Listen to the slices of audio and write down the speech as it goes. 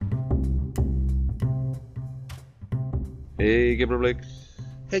Hey, Gabriel,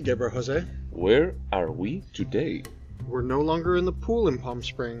 Hey, Gaybros Jose. where are we today? We're no longer in the pool in Palm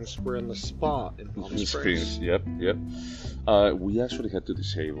Springs. We're in the spa in Palm Springs. Yep. We actually had to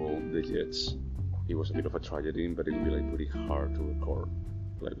disable the jets. It was a bit of a tragedy, but it would be pretty hard to record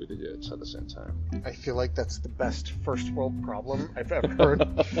with the jets at the same time. I feel like that's the best first world problem I've ever heard.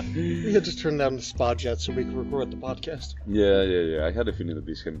 We had to turn down the spa jet so we could record the podcast. Yeah. I had a feeling that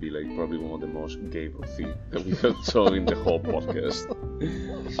this can be probably one of the most Gabriel things that we have done in the whole podcast.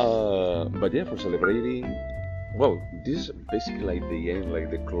 But yeah, for celebrating, well, this is basically the end,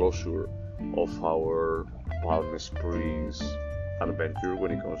 the closure of our Palm Springs adventure when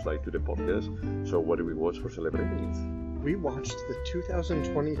it comes to the podcast. So what do we watch for celebrating it? We watched the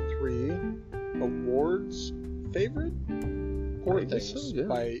 2023 awards favorite Poor Things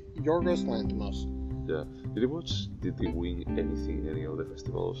by Yorgos Lanthimos. Yeah. Did they win anything, any of the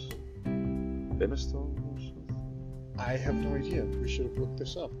festivals? Emma Stone or something? I have no idea. We should have looked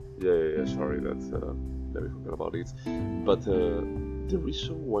this up. Yeah. Sorry that we forgot about it. But the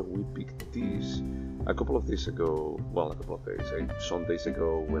reason why we picked this some days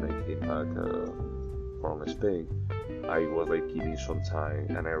ago when I came back from Spain, I was giving some time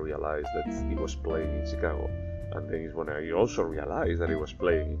and I realized that it was playing in Chicago. And then it's when I also realized that it was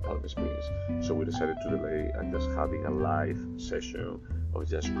playing in Palm Springs. So we decided to delay and just having a live session of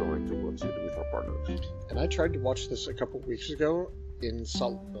just going to watch it with our partners. And I tried to watch this a couple weeks ago in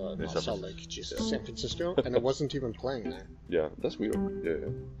San Francisco, and it wasn't even playing there. Yeah, that's weird.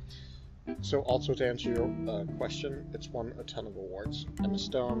 Yeah. So also to answer your question, it's won a ton of awards. Emma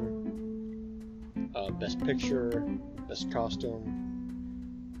Stone, Best Picture, Best Costume.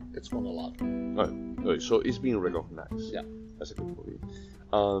 It's won a lot. Oh, so it's being recognized. Yeah. As a good movie.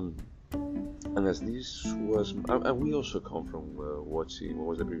 And as this was, and we also come from watching, what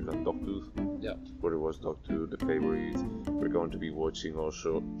was the previous one, Dogtooth? Yeah. Where it was Dogtooth, the favorite. We're going to be watching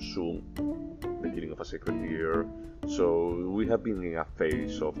also soon, The Killing of a Sacred Deer. So we have been in a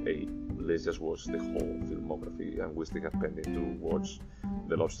phase of, let's just watch the whole filmography, and we still have pending to watch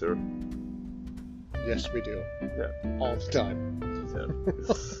The Lobster. Yes, we do. Yeah. All the time.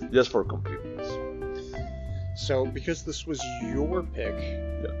 Yeah. Just for completeness. So, because this was your pick,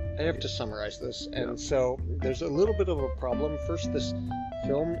 I have to summarize this. And so, there's a little bit of a problem. First, this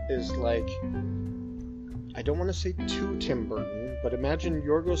film is I don't want to say too Tim Burton, but imagine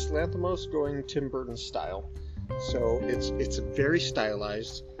Yorgos Lanthimos going Tim Burton style. So, it's very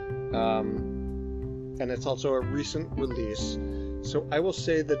stylized, and it's also a recent release. So, I will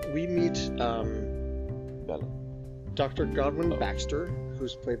say that we meet Dr. Godwin Baxter,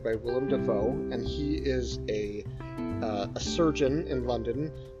 who's played by Willem Dafoe, and he is a surgeon in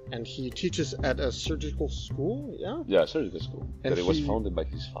London, and he teaches at a surgical school, Yeah, surgical school. And it was founded by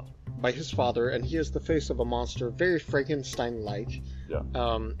his father. By his father, and he is the face of a monster, very Frankenstein-like. Yeah.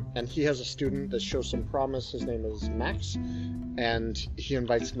 And he has a student that shows some promise. His name is Max, and he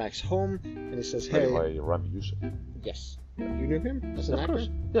invites Max home, and he says, "Hey." By Rami Youssef. Yes. You knew him as an actor? Course.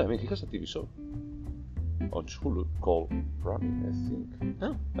 Yeah, I mean, he has a TV show on Hulu called Rami, I think.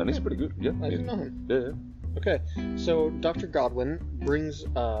 Oh. And it's pretty good. Yeah. I didn't know him. Yeah. Okay, so Dr. Godwin brings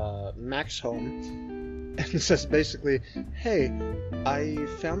Max home and says basically, "Hey, I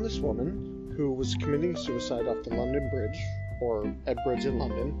found this woman who was committing suicide off the London Bridge, or a bridge in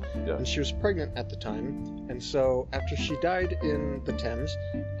London, and she was pregnant at the time, and so after she died in the Thames,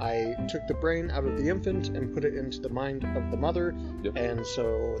 I took the brain out of the infant and put it into the mind of the mother, and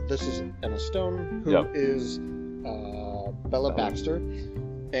so this is Emma Stone, who is Bella Baxter,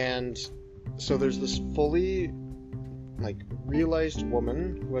 and so there's this fully realized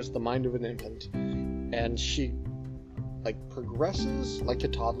woman who has the mind of an infant, and she progresses like a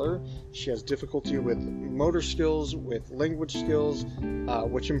toddler. She has difficulty with motor skills, with language skills,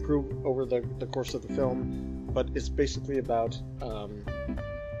 which improve over the course of the film, but it's basically about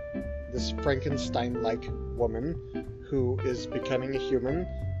this Frankenstein-like woman who is becoming a human,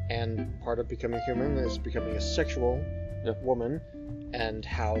 and part of becoming human is becoming a sexual woman, and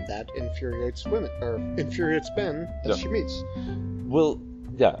how that infuriates women, or infuriates men that she meets. Well,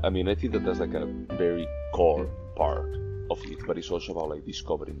 yeah, I mean, I think that's a very core part of it, but it's also about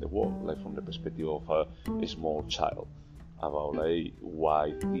discovering the world, from the perspective of a small child, about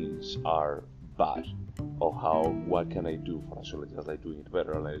why things are bad, or what can I do for actually just doing it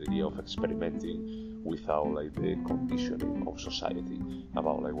better, the idea of experimenting without the conditioning of society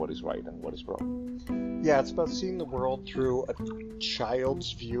about what is right and what is wrong. Yeah, it's about seeing the world through a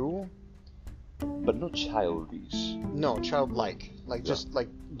child's view, but not childish. No, childlike. Like, just like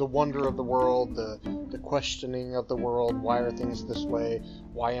the wonder of the world, the questioning of the world. Why are things this way?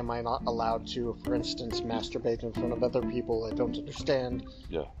 Why am I not allowed to, for instance, masturbate in front of other people I don't understand?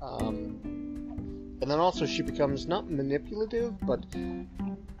 Yeah. And then also she becomes not manipulative, but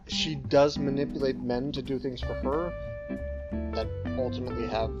she does manipulate men to do things for her that ultimately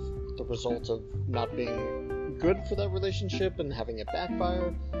have the result of not being good for that relationship and having it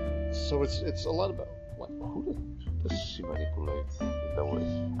backfire. So it's a lot about Who does she manipulate in that way?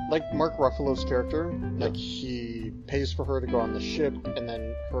 like Mark Ruffalo's character. Like, he pays for her to go on the ship, and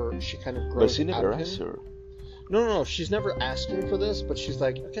then she kind of grows. But she never out of asks him. her. No, she's never asking for this, but she's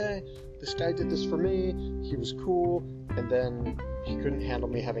like, okay, this guy did this for me, he was cool, and then he couldn't handle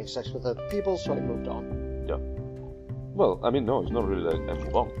me having sex with other people, so I moved on. Yeah. Well, I mean, no, it's not really like a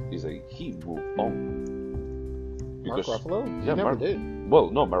move on. It's like he moved on. Mark Ruffalo? He Yeah, never did. Well,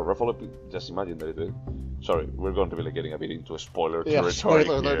 no, Mark Ruffalo, just imagine that it... Sorry, we're going to be like getting a bit into a spoiler territory. Yeah,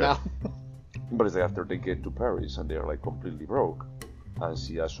 spoiler alert here. now. But it's like after they get to Paris and they're like completely broke, and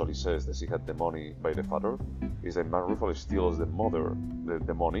she actually says that she had the money by the father, is that Mark Ruffalo steals the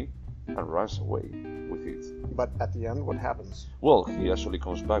money and runs away with it. But at the end, what happens? Well, he actually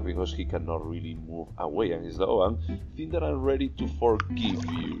comes back because he cannot really move away, and he's like, oh, I think that I'm ready to forgive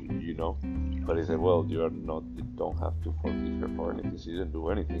you, you know? But he said, well, you don't have to forgive her for anything. She didn't do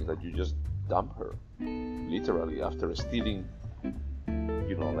anything. It's like you just dump her, literally, after stealing,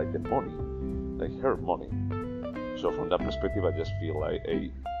 you know, like the money, like her money. So from that perspective, I just feel like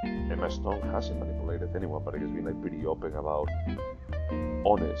Emma Stone hasn't manipulated anyone, but has been like pretty open about,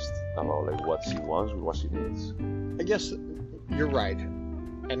 honest about like what she wants, what she needs. I guess you're right.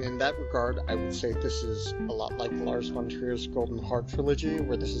 And in that regard, I would say this is a lot like Lars von Trier's Golden Heart trilogy,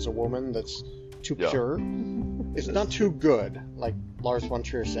 where this is a woman that's too pure. It's not too good, like Lars von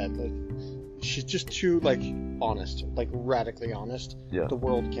Trier said. Like, she's just too, like, honest, like radically honest. Yeah. The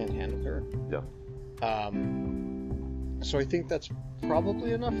world can't handle her. Yeah. So I think that's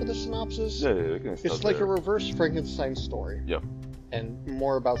probably enough for the synopsis. Yeah, we can start It's like there. a reverse Frankenstein story. Yeah. And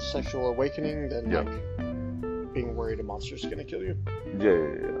more about sexual awakening than like being worried a monster's gonna kill you. Yeah,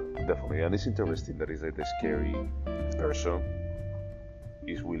 definitely. And it's interesting that it's like the scary person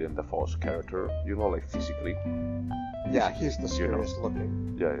is Willem Dafoe's character, you know, like physically. Yeah, he's the scariest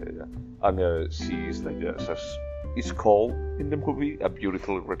looking. Yeah. And she is like, it's called in the movie a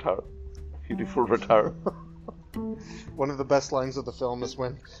beautiful retard. Beautiful retard. One of the best lines of the film is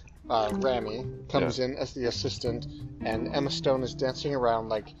when Rami comes in as the assistant, and Emma Stone is dancing around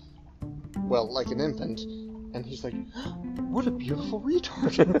like an infant, and he's like, "What a beautiful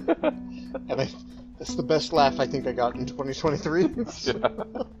retard!" And that's the best laugh I think I got in 2023.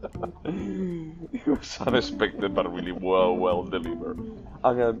 It was unexpected, but really well delivered.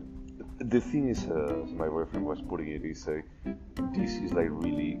 And the thing is, my boyfriend was putting it, is this is like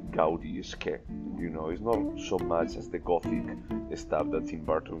really Gaudi esque. You know, it's not so much as the gothic stuff that Tim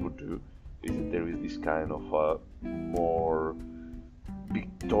Burton would do. Is that there is this kind of more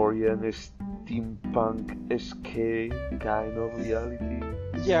Victorian steampunk-esque kind of reality.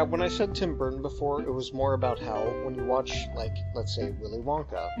 Yeah, when I said Tim Burton before, it was more about how when you watch, like, let's say Willy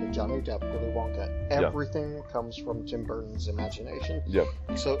Wonka, the Johnny Depp Willy Wonka, everything comes from Tim Burton's imagination. Yeah.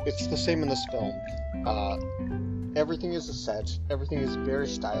 So it's the same in this film. Everything is a set. Everything is very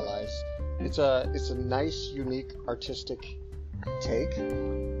stylized. It's a nice, unique, artistic take.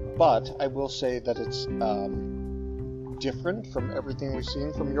 But I will say that it's different from everything we've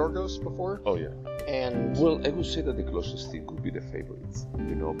seen from Yorgos before. Oh yeah. And well, I would say that the closest thing could be The Favourites,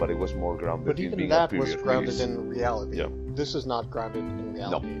 you know, but it was more grounded. But in even being that a was period grounded piece. in reality. Yeah. This is not grounded in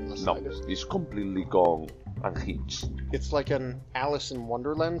reality in the No, slightest. it's completely gone unhinged. It's like an Alice in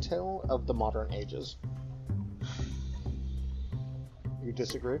Wonderland tale of the modern ages. You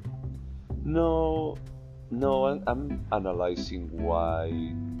disagree? No, I'm analyzing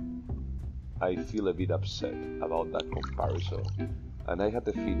why I feel a bit upset about that comparison. And I had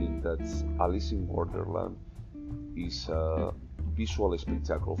the feeling that Alice in Wonderland is a visual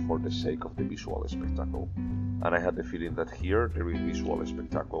spectacle for the sake of the visual spectacle. And I had the feeling that here there is visual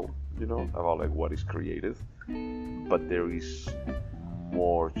spectacle, you know, about like what is created. But there is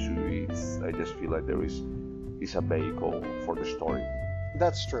more to it. I just feel like there is a vehicle for the story.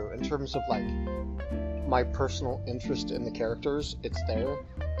 That's true. In terms of like my personal interest in the characters, it's there.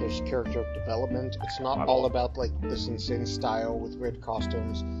 There's character development. It's not all about like this insane style with weird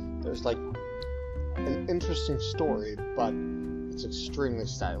costumes. There's like an interesting story, but it's extremely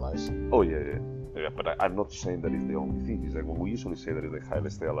stylized. Oh yeah. But I'm not saying that it's the only thing. It's like when we usually say that it's like highly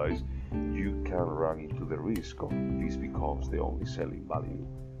stylized, you can run into the risk of this becomes the only selling value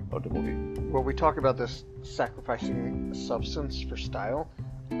of the movie. Well, we talk about this sacrificing substance for style.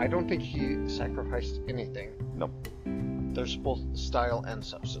 I don't think he sacrificed anything. No. There's both style and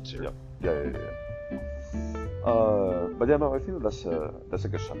substance here. Yeah. But yeah, no, I think that's a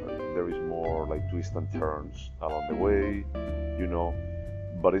good summary. There is more like twists and turns along the way, you know.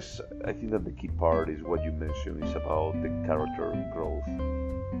 But I think that the key part is what you mentioned. Is about the character growth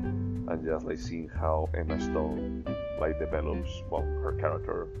and just like seeing how Emma Stone like develops. Well, her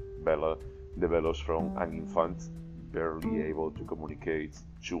character Bella develops from an infant, barely able to communicate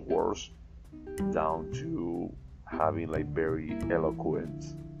 2 words, down to having like very eloquent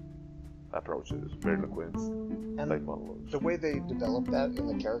approaches, very eloquent And like monologues. the way they develop that in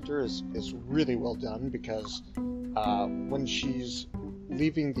the character is really well done, because when she's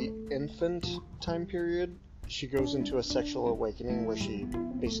leaving the infant time period, she goes into a sexual awakening where she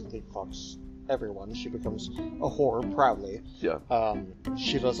basically fucks everyone. She becomes a whore proudly. Yeah.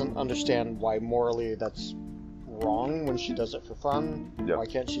 She doesn't understand why morally that's wrong when she does it for fun. Yeah. Why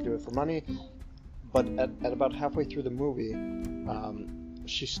can't she do it for money? But at about halfway through the movie,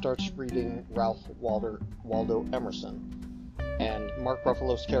 she starts reading Ralph Waldo Emerson. And Mark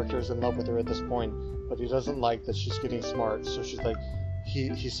Ruffalo's character is in love with her at this point, but he doesn't like that she's getting smart, so she's like,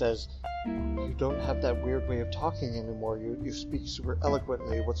 he says, "You don't have that weird way of talking anymore. You speak super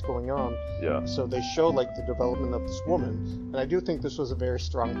eloquently. What's going on?" Yeah. So they show like the development of this woman, and I do think this was a very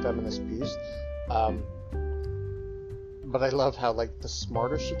strong feminist piece. But I love how like the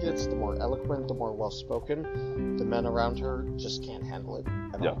smarter she gets, the more eloquent, the more well-spoken, the men around her just can't handle it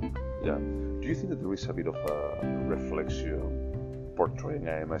at all. Yeah. Do you think that there is a bit of a reflection portraying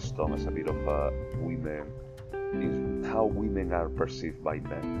Emma Stone as a bit of a women, in how women are perceived by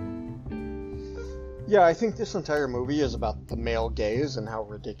men? Yeah, I think this entire movie is about the male gaze and how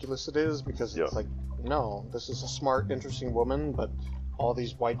ridiculous it is, because it's like, no, this is a smart, interesting woman, but all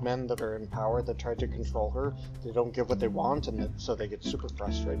these white men that are in power that try to control her, they don't give what they want, and so they get super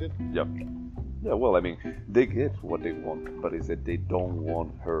frustrated. Yeah. Yeah, well, I mean, they get what they want, but it's that they don't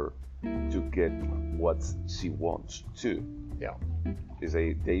want her to get what she wants too. Yeah. Is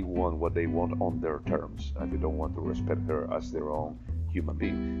they want what they want on their terms, and they don't want to respect her as their own human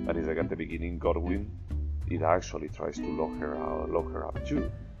being. And it's like at the beginning, Godwin, it actually tries to lock her up too.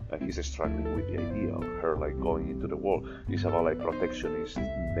 And he's struggling with the idea of her like going into the world. It's about like protectionist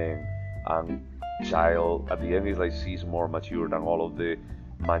men and child. At the end, it's like she's more mature than all of the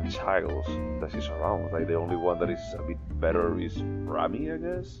man-childs that she's around. Like the only one that is a bit better is Rami, I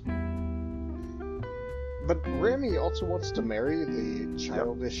guess. But Rami also wants to marry the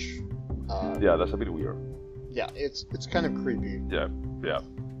childish. Yeah, that's a bit weird. Yeah, it's kind of creepy. Yeah.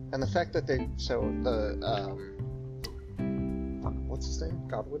 And the fact that what's his name?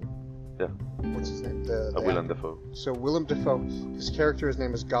 Godwin? Yeah. What's his name? Willem Dafoe. So Willem Dafoe, his character's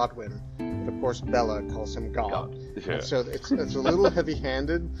name is Godwin, but of course Bella calls him God. Yeah. And so it's a little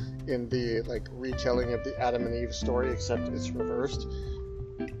heavy-handed in the like retelling of the Adam and Eve story, except it's reversed.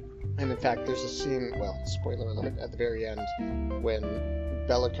 And in fact, there's a scene, well, spoiler alert, at the very end, when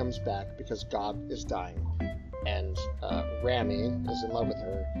Bella comes back because God is dying, and Rami is in love with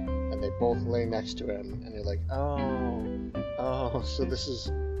her, and they both lay next to him, and you're like, oh, so this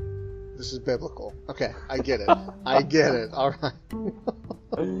is biblical. Okay, I get it. All right.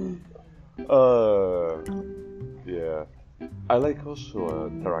 Yeah. I like also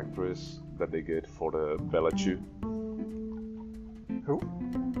the actress that they get for the Bella Chu. Who?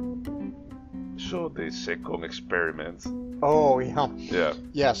 So the second experiment. Oh, yeah. Yeah.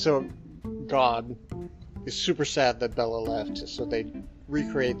 Yeah, so God is super sad that Bella left, so they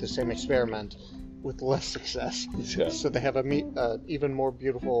recreate the same experiment with less success. Yeah. So they have even more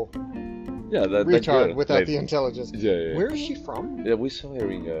beautiful That retard without the intelligence. Yeah. Where is she from? Yeah, we saw her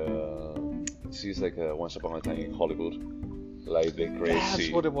in. She's like Once Upon a Time in Hollywood. Like the crazy.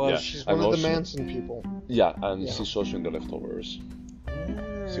 That's what it was. Yeah. She's And one of the also- Manson people. Yeah, and Yeah. she's also in The Leftovers.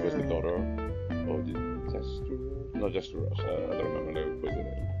 She was the daughter of Just Ross. I don't remember who is the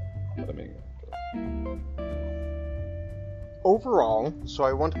name. But I mean. Overall, so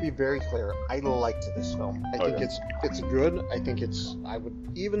I want to be very clear, I liked this film. I think yeah. it's good. I think I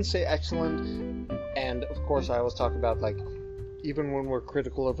would even say excellent. And of course, I always talk about like, even when we're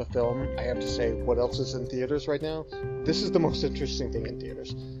critical of a film, I have to say what else is in theaters right now. This is the most interesting thing in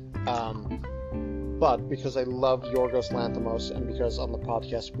theaters. But because I love Yorgos Lanthimos, and because on the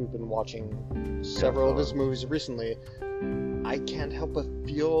podcast we've been watching several of his movies recently, I can't help but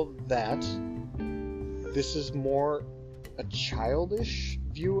feel that this is more a childish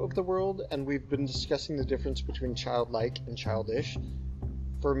view of the world, and we've been discussing the difference between childlike and childish.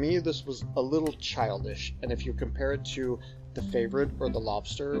 For me, this was a little childish, and if you compare it to The Favorite or The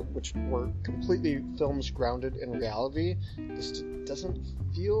Lobster, which were completely films grounded in reality, this doesn't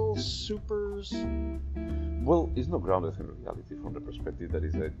feel super. Well, it's not grounded in reality from the perspective that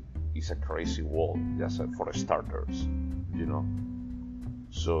it's a crazy world, just for starters, you know.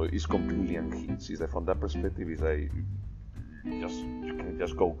 So it's completely unhinged. It's like from that perspective, it's like you can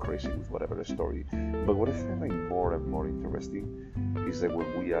just go crazy with whatever the story. But what I find like more and more interesting is that when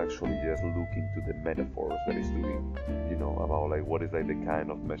we actually just look into the metaphors that it's doing, you know, about like what is like the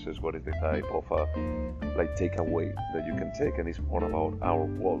kind of message, what is the type of like takeaway that you can take, and it's more about our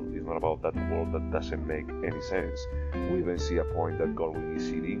world. It's not about that world that doesn't make any sense. We even see a point that Godwin is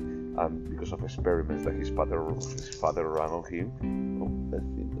eating, and because of experiments that his father ran on him, oh, I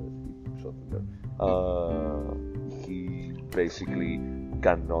think that's something there. He basically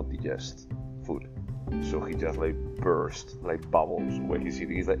cannot digest food, so he just like bursts like bubbles when he's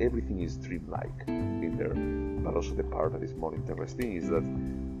eating. It's like everything is dreamlike in there. But also the part that is more interesting is that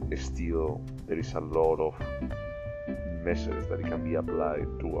still there is a lot of messages that it can be applied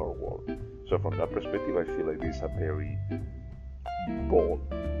to our world. So from that perspective, I feel like this is a very bold,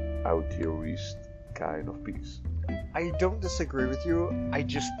 auteurist kind of piece. I don't disagree with you. I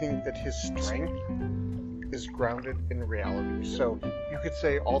just think that his strength is grounded in reality. So you could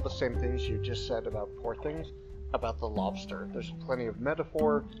say all the same things you just said about Poor Things, about The Lobster. There's plenty of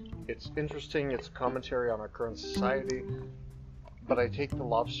metaphor. It's interesting. It's commentary on our current society. But I take The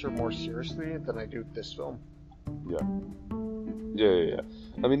Lobster more seriously than I do this film. Yeah.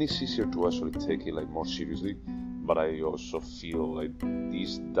 I mean, it's easier to actually take it like more seriously, but I also feel like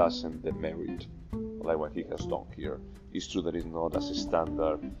this doesn't demerit like what he has done here. It's true that it's not as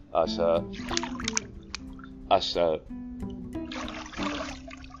standard as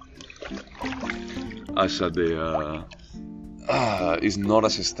it's not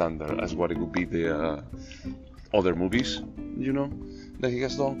as standard as what it would be the other movies, you know, that he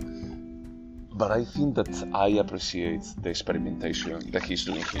has done. But I think that I appreciate the experimentation that he's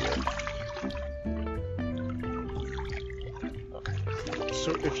doing here.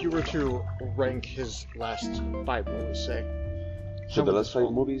 So if you were to rank his last 5 movies, say. So the last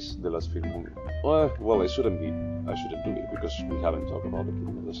 5 movies. Well, I shouldn't do it because we haven't talked about the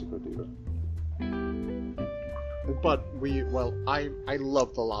Killing of the Secret Dealer. But I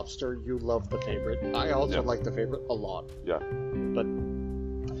love The Lobster. You love The Favorite. I also like The Favorite a lot. Yeah. But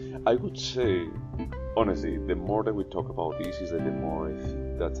I would say, honestly, the more that we talk about this, is that the more I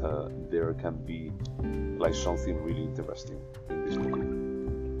think that there can be like something really interesting in this movie.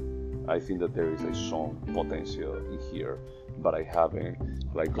 I think that there is like some potential in here, but I haven't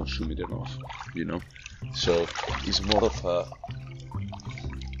like consumed it enough, you know. So it's more of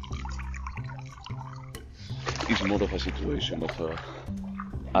a situation of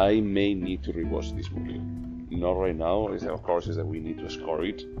I may need to rewatch this movie. Not right now. Of course, is that we need to score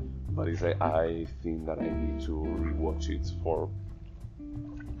it, but it's like I think that I need to rewatch it for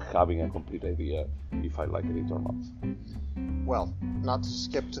having a complete idea if I like it or not. Well, not to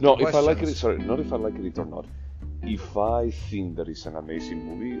skip to no, the if I like it, questions. sorry, not if I like it or not. If I think that it's an amazing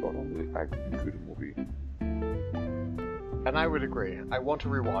movie or only a good movie. And I would agree. I want to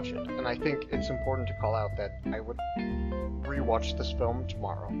rewatch it, and I think it's important to call out that I would rewatch this film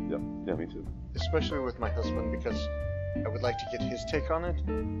tomorrow. Yeah, me too. Especially with my husband, because I would like to get his take on it.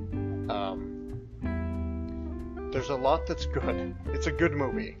 There's a lot that's good. It's a good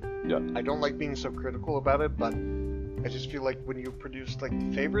movie. Yeah. I don't like being so critical about it, but I just feel like when you produce like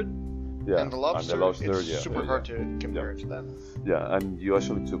The Favorite and The Lobster, it's super hard to compare it to that. Yeah, and you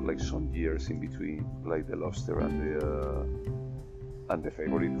actually took like some years in between, like The Lobster and the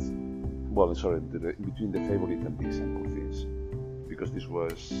Favorite. Well, sorry, between The Favorite and this and Poor Things, because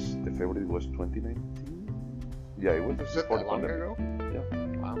The Favorite was 2019. Yeah, it was. Was it that long ago? Yeah.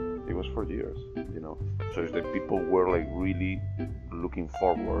 Wow. It was for years, you know. So the people were like really looking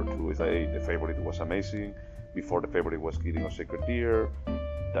forward to it. Like, The Favorite was amazing. Before The Favorite was Killing of Sacred Deer.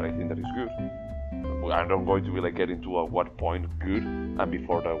 That I think that is good. I'm not going to be like getting to at what point good. And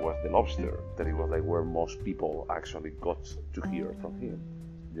before that was The Lobster. That it was like where most people actually got to hear from him,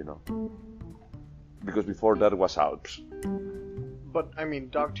 you know. Because before that was Alps. But I mean,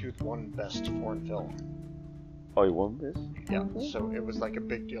 Dogtooth won Best Foreign Film. Oh, he won this? Yeah, so it was like a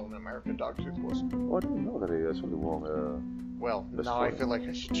big deal in America. Dogtooth was. Oh, I didn't know that he actually won. Well, Best now Foreign. I feel like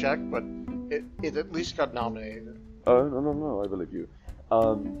I should check, but it at least got nominated. No, I believe you.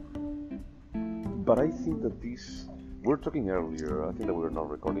 But I think that this we're talking earlier. I think that we were not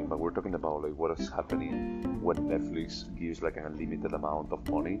recording, but we're talking about like what is happening when Netflix gives like an unlimited amount of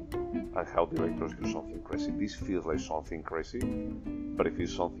money and how directors do something crazy. This feels like something crazy, but it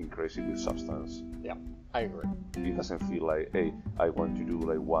feels something crazy with substance. Yeah, I agree. It doesn't feel like, hey, I want to do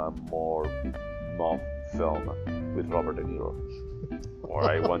like one more mob film with Robert De Niro. Or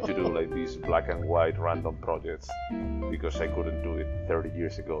I want to do like these black and white random projects because I couldn't do it 30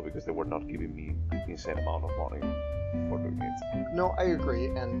 years ago because they were not giving me insane amount of money for doing it. No, I agree.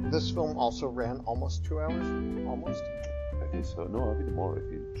 And this film also ran almost 2 hours. Almost. I think so. No, a bit more. I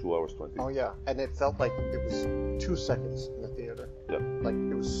think 2 hours 20. Oh yeah, and it felt like it was 2 seconds in the theater. Yeah. Like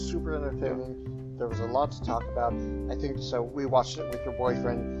it was super entertaining. Yeah. There was a lot to talk about. I think so. We watched it with your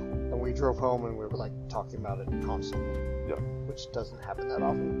boyfriend, and we drove home and we were like talking about it constantly. Yeah. Which doesn't happen that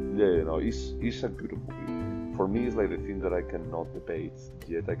often. Yeah, no, it's a good movie. For me, it's like the thing that I cannot debate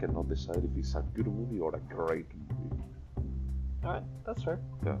yet. I cannot decide if it's a good movie or a great movie. Alright, that's fair.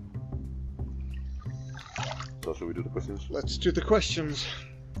 Yeah. So should we do the questions? Let's do the questions.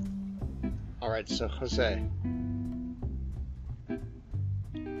 Alright, so Jose.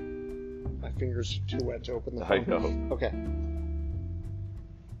 My fingers are too wet to open the phone. I know. Okay.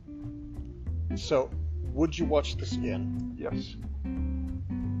 So, would you watch this again? Yes.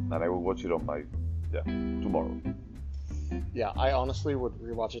 And I will watch it on my, tomorrow. Yeah, I honestly would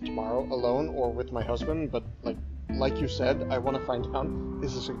rewatch it tomorrow alone or with my husband, but like you said, I want to find out,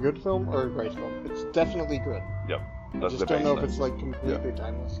 is this a good film or a great film? It's definitely good. Yeah. I just don't know if it's like completely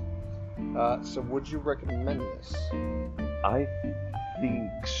timeless. So would you recommend this? I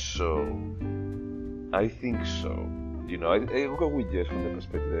think so. You know, I'll go with yes from the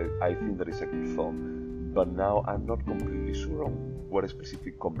perspective that I think that it's a good film, but now I'm not completely sure on what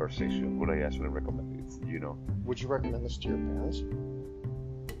specific conversation would I actually recommend it, you know. Would you recommend this to your parents?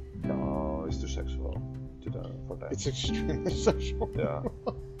 No, it's too sexual for that. It's extremely sexual. Yeah.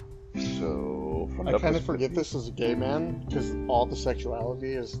 So, from I that kind of forget this as a gay man, because all the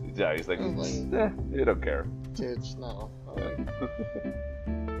sexuality is... Yeah, it's like, you don't care. It's no.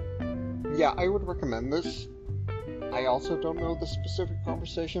 Yeah, I would recommend this. I also don't know the specific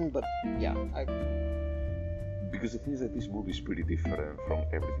conversation, but yeah, because the thing is that this movie is pretty different from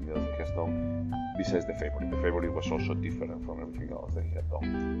everything else he has done, besides The Favourite. The Favourite was also different from everything else that he had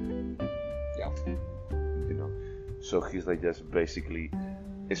done. Yeah. You know? So he's like just basically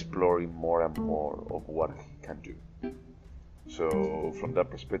exploring more and more of what he can do. So from that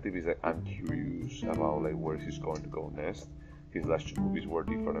perspective, is like I'm curious about like where he's going to go next. His last 2 movies were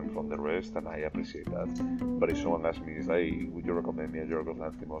different from the rest, and I appreciate that. But if someone asks me, would you recommend me a Yorgos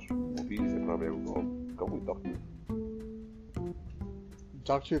Lanthimos movie? I probably will go with Dogtooth.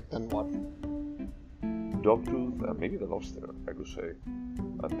 Dogtooth, then what? Dogtooth, and maybe The Lobster, I could say,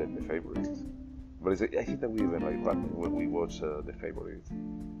 and then The Favourite. But I think that we even like when we watch The Favourite,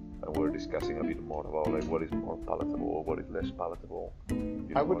 and we're discussing a bit more about like what is more palatable or what is less palatable.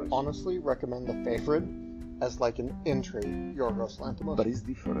 I would honestly recommend The Favourite as like an entry Yorgos Lanthimos. But it's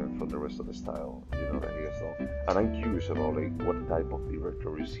different from the rest of the style, you know, that he has done. And I'm curious about like what type of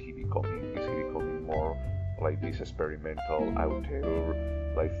director is he becoming? Is he becoming more like this experimental auteur,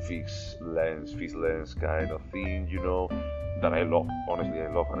 like fixed lens kind of thing, you know, that I love. Honestly, I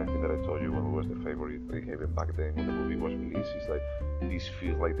love, and I think that I told you when it was The Favourite, like even back then when the movie was released, it's like this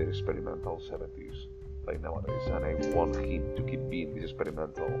feels like the experimental 70s. Like nowadays, and I want him to keep being this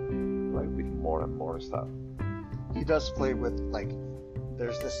experimental, like with more and more stuff. He does play with like,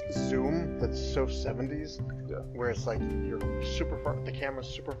 there's this zoom that's so 70s, where it's like you're super far, the camera's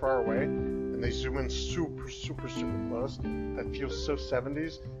super far away, and they zoom in super close. That feels so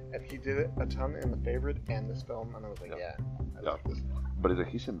 70s, and he did it a ton in The Favourite and this film, and I was like, I like this. But it's like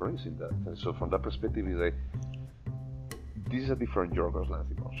he's embracing that, and so from that perspective, it's like this is a different Yorgos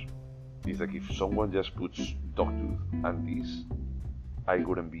Lanthimos. It's like if someone just puts Dogtooth and this, I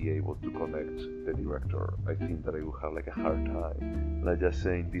wouldn't be able to connect the director. I think that I would have like a hard time, like just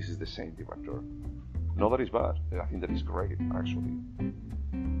saying this is the same director. Not that it's bad. I think that it's great actually,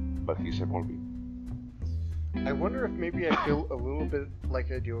 but he's evolving. I wonder if maybe I feel a little bit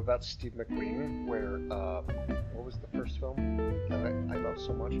like I do about Steve McQueen, where what was the first film that I love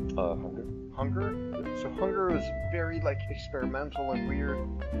so much? Hunger. Hunger. So Hunger was very like experimental and weird.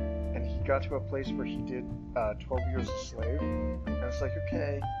 And he got to a place where he did 12 Years a Slave. And it's like,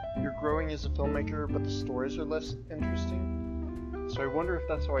 okay, you're growing as a filmmaker, but the stories are less interesting. So I wonder if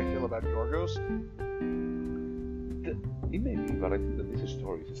that's how I feel about Yorgos. It may be, but I think that this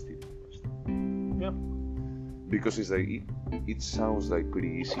story is still interesting. Yeah. Because it's like, it sounds like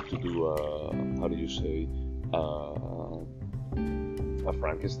pretty easy to do how do you say, a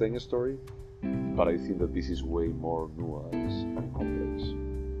Frankenstein story. but I think that this is way more nuanced and complex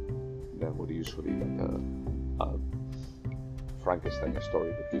than what usually like a Frankenstein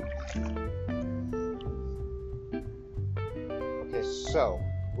story would be. Okay, so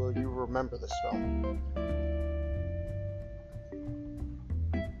will you remember this film?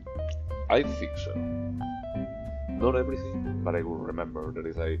 I think so. Not everything, but I will remember that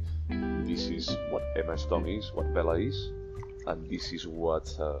is like this is what Emma Stone is, what Bella is, and this is what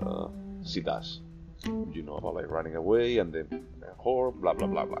she does. You know, about like running away and then a whore, blah blah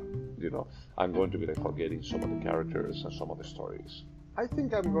blah blah. You know, I'm going to be like forgetting some of the characters and some of the stories. I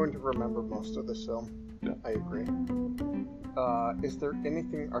think I'm going to remember most of this film. Yeah. I agree. Is there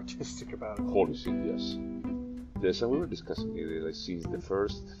anything artistic about it? Holy shit, yes. Yes, and we were discussing it like since the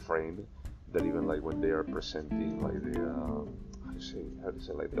first frame, that even like when they are presenting like the how do you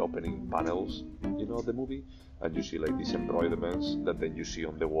say like the opening panels, you know, the movie, and you see like these embroiderments that then you see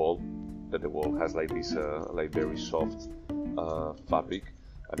on the wall, that the wall has like this like very soft fabric,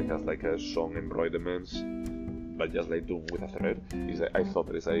 and it has like some embroiderments, but just like done with a thread. Is like, I thought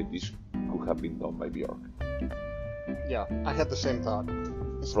that it's like this could have been done by Bjork. Yeah, I had the same thought.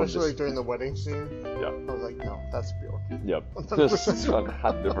 Especially during the wedding scene. Yeah. I was like, no, that's Bjork. Yep.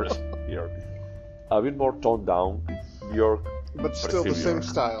 100% Bjork. A bit more toned down Bjork. But still the same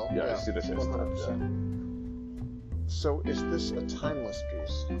style. Yeah, it's still the same 100%. style. Yeah. So is this a timeless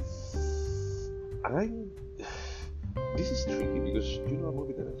piece? This is tricky because you know a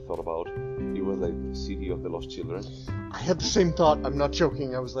movie that I thought about. It was like City of the Lost Children. I had the same thought. I'm not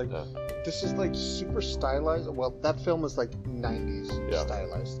joking. I was like, Yeah. this is like super stylized. Well, that film is like 90s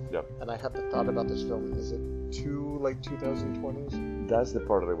stylized. Yeah. And I had the thought about this film. Is it too like 2020s? That's the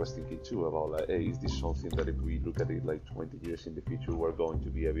part that I was thinking too about. Like, hey, is this something that if we look at it like 20 years in the future, we're going to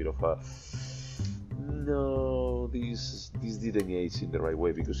be a bit of a no, this didn't age in the right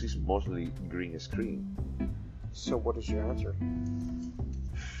way because it's mostly green screen. So what is your answer?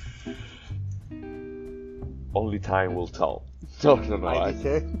 Only time will tell. No.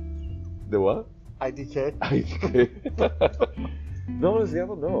 IDK? The what? IDK? IDK. No, honestly, I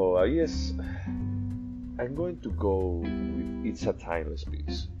don't know. I guess I'm going to go with it's a timeless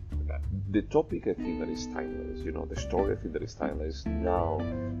piece. The topic, I think that is timeless. You know, the story, I think that is timeless. Now,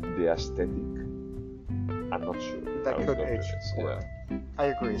 the aesthetic, I'm not sure. That could age. Yeah. I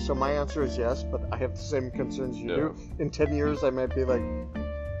agree. So my answer is yes, but I have the same concerns you do. In 10 years, I might be like,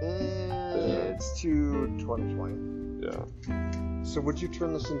 it's too 2020. Yeah. So would you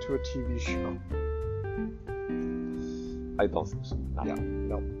turn this into a TV show? I don't think so. No. Yeah.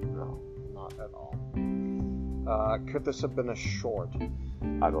 No, not at all. Could this have been a short?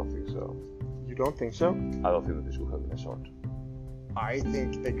 I don't think so. You don't think so? I don't think that this would have been a short. I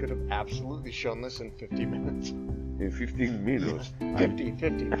think they could have absolutely shown this in 50 minutes. In 15 minutes? 50,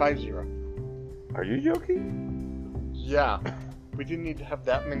 50. Are you joking? Yeah. We didn't need to have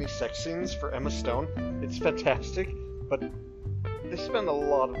that many sex scenes for Emma Stone. It's fantastic, but they spend a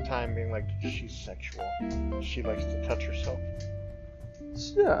lot of time being like, she's sexual. She likes to touch herself.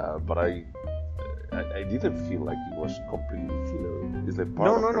 Yeah, but I didn't feel like it was completely filler. It's like part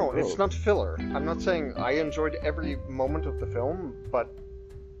of No. her It's growth. not filler. I'm not saying I enjoyed every moment of the film, but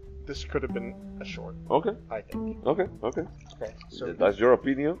this could have been a short. Okay. I think. Okay. Okay. So That's your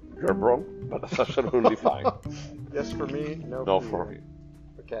opinion. You're wrong, but that's absolutely fine. yes for me, no No for for you. me.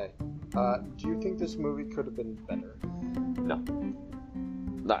 Okay. Do you think this movie could have been better? No.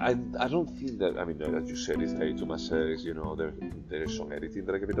 No, I don't think that. I mean, as you said, it's like too much sex. You know, there is some editing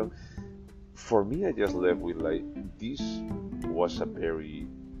that can be done. For me, I just left with like this was a very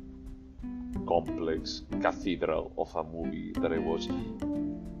complex cathedral of a movie that I watched.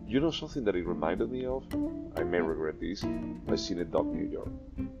 You know something that it reminded me of? I may regret this. I seen a Dog New York.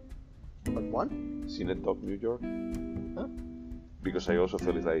 But what? Seen a Dog New York? Huh? Because I also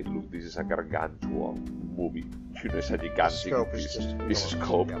felt like, look, this is a gargantuan movie. You know, it's a gigantic. Scope is just This enormous,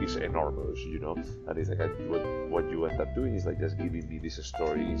 scope yeah. is enormous, you know. And it's like what you end up doing is like just giving me this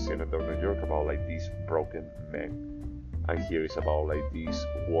story in Senator New York about like these broken men, and here is about like this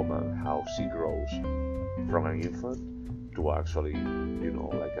woman, how she grows from an infant to actually, you know,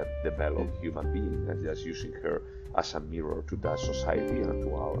 like a developed human being, and just using her as a mirror to that society and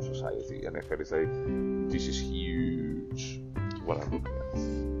to our society. And I felt it's like this is huge. What I'm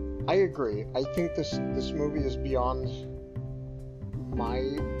looking at. I agree. I think this movie is beyond my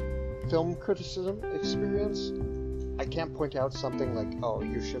film criticism experience. I can't point out something like, oh,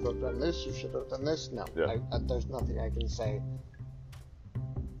 you should have done this, you should have done this. No, Yeah. there's nothing I can say.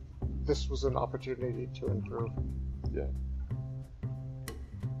 This was an opportunity to improve. Yeah.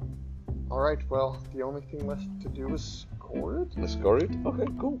 Alright, well, the only thing left to do is score it? Score it? Okay,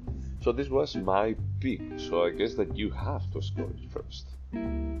 cool. So this was my pick, so I guess that you have to score it first.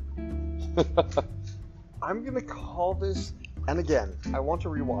 I'm gonna call this, and again, I want to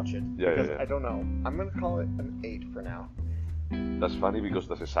rewatch it because I don't know. I'm gonna call it an 8 for now. That's funny because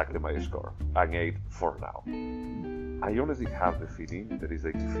that's exactly my score. An 8 for now. I honestly have the feeling that is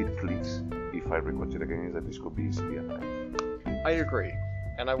like, if it clicks, if I rewatch it again, is that this could be easily a 9. I agree,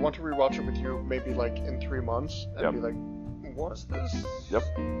 and I want to rewatch it with you maybe like in 3 months and be like, was this? Yep.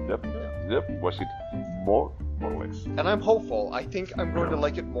 Was it more or less? And I'm hopeful. I think I'm going to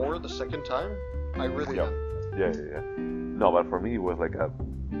like it more the second time. I really am. Yeah. No, but for me it was like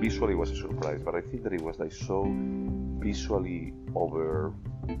visually it was a surprise, but I think that it was like so visually over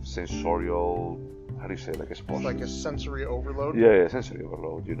sensorial. How do you say, like exposure? It's like a sensory overload. Yeah, sensory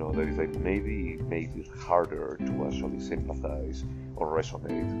overload. You know, that is like maybe made it harder to actually sympathize or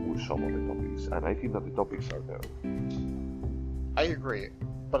resonate with some of the topics, and I think that the topics are there. I agree,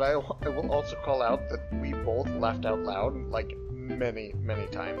 but I will also call out that we both laughed out loud like many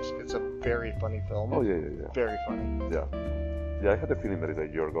times. It's a very funny film. Oh yeah. Very funny. Yeah, I had a feeling that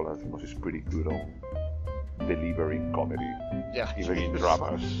Yorgos Lanthimos is pretty good on delivering comedy. Yeah. Even in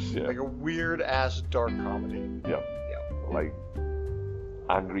dramas. Yeah. Like a weird ass dark comedy. Yeah. Like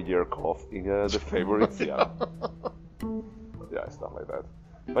Angry Jerkov in The Favourite. Yeah, stuff like that.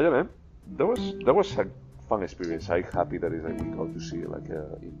 But yeah, man, that was a fun experience. I'm happy that we got to see it like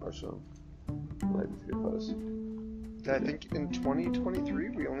in person, like the three of us. I think in 2023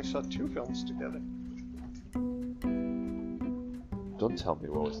 we only saw 2 films together. Don't tell me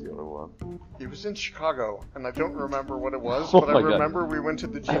what was the other one. It was in Chicago, and I don't remember what it was, Oh but I my God. remember we went to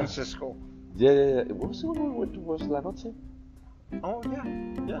the Gene Siskel. Yeah. What was the one we went to? Was La Noche? Oh yeah.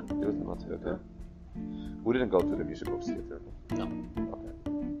 It was La Noche. Okay. We didn't go to the musical theater. No. Okay.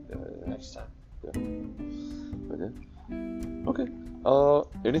 Yeah. Next time. Yeah. But yeah. Okay.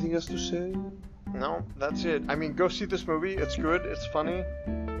 Anything else to say? No, that's it. I mean, go see this movie. It's good. It's funny.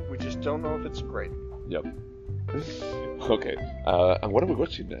 We just don't know if it's great. Yep. Okay. And what are we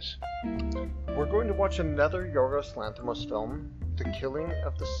watching next? We're going to watch another Yorgos Lanthimos film, A Killing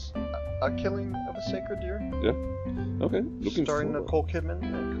of the Sacred Deer. Yeah. Okay. Looking starring forward. Nicole Kidman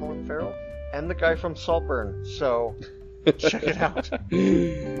and Colin Farrell, and the guy from Saltburn. So check it out.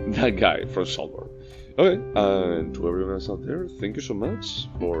 That guy from Saltburn. Okay. And to everyone else out there, thank you so much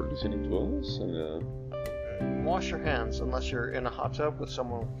for listening to us. And wash your hands unless you're in a hot tub with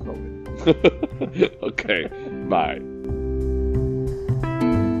someone with COVID. okay. Bye.